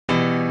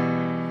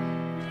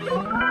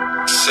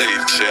Say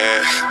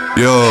Chad.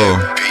 Yo.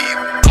 Beat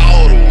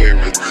all the way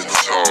with the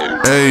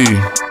song. Hey.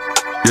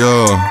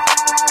 Yo.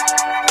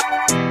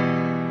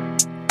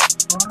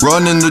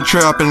 Running the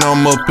trap and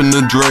I'm up in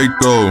the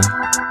Draco.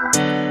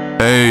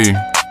 Hey.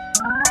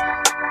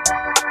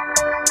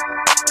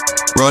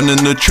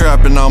 Running the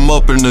trap and I'm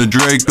up in the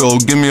Draco.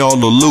 Give me all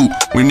the loot,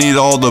 we need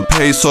all the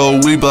peso.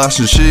 We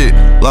blasting shit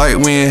like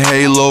we in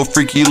Halo.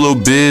 Freaky little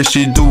bitch,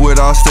 she do what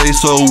I say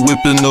so.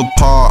 Whipping the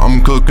pot,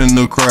 I'm cooking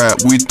the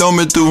crap. We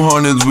thumbing through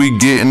hundreds, we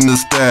getting the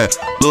stat.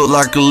 Look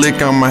like a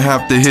lick, I'ma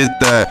have to hit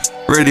that.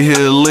 Ready hit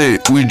a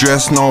lick, we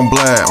dressing on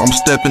black. I'm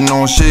stepping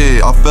on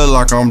shit, I feel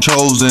like I'm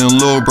chosen.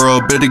 Lil'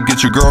 bro, better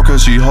get your girl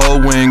cause she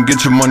hoeing.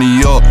 Get your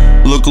money up,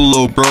 look a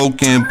little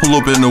broken. Pull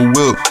up in the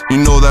whip, you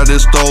know that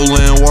it's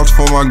stolen. Watch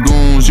for my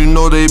goons, you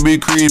know they be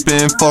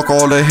creeping. Fuck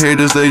all the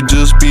haters, they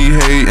just be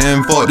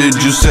hating. Fuck did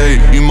you say,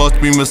 you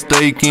must be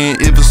mistaken.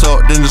 If it's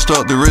up, then it's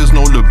up, there is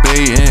no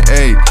debating.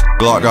 Ayy,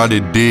 Glock got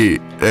it dead,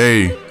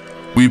 ayy.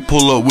 We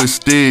pull up with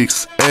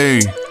sticks,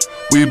 ayy.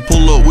 We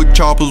pull up with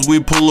choppers, we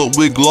pull up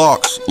with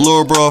Glocks.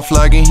 Lil' bro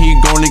flagging,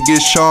 he gonna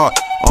get shot.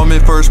 I'm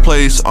in first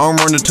place, I'm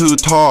running to the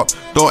top.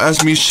 Don't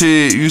ask me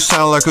shit, you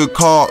sound like a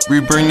cop.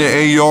 We bring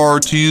the AR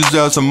to use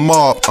as a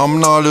mop. I'm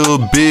not a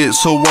bitch,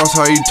 so watch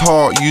how you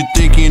talk. You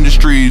think in the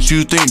streets,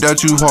 you think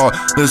that you hot.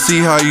 Let's see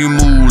how you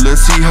move,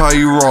 let's see how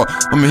you rock.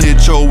 I'ma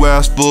hit your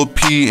ass for a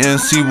P and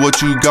see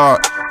what you got.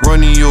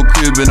 Running your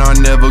crib and I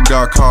never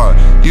got caught.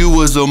 You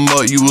was a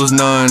mutt, you was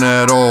none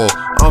at all.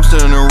 I'm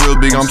standing real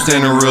big, I'm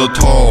standing real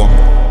tall.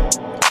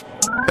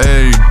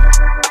 Ayy.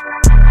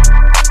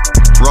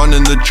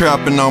 Running the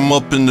trap and I'm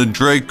up in the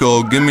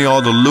Draco. Give me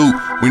all the loot,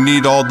 we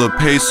need all the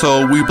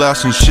peso. We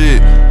blasting shit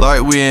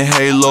like we in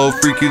Halo.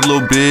 Freaky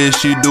little bitch,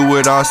 she do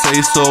what I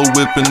say so.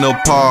 Whipping the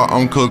pot,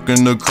 I'm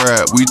cooking the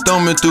crap. We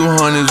thumbing through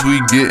hundreds, we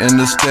getting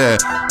the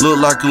stat. Look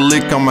like a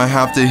lick, I'ma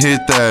have to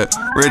hit that.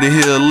 Ready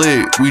hit a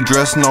lick, we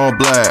dressing all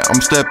black.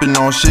 I'm stepping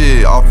on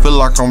shit, I feel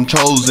like I'm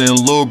chosen.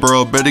 Lil'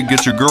 bro, better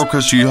get your girl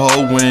cause she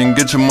hoeing.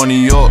 Get your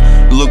money up,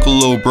 you look a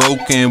little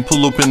broken.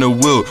 Pull up in the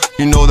whip,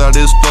 you know that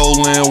it's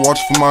stolen. Watch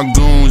for my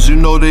goons, you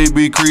know they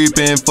be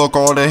creeping. Fuck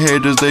all the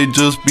haters, they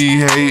just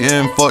be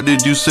hating. Fuck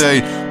did you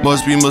say,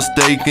 must be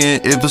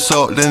mistaken. If it's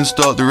up then it's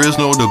up, there is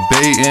no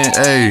debating,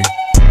 ayy.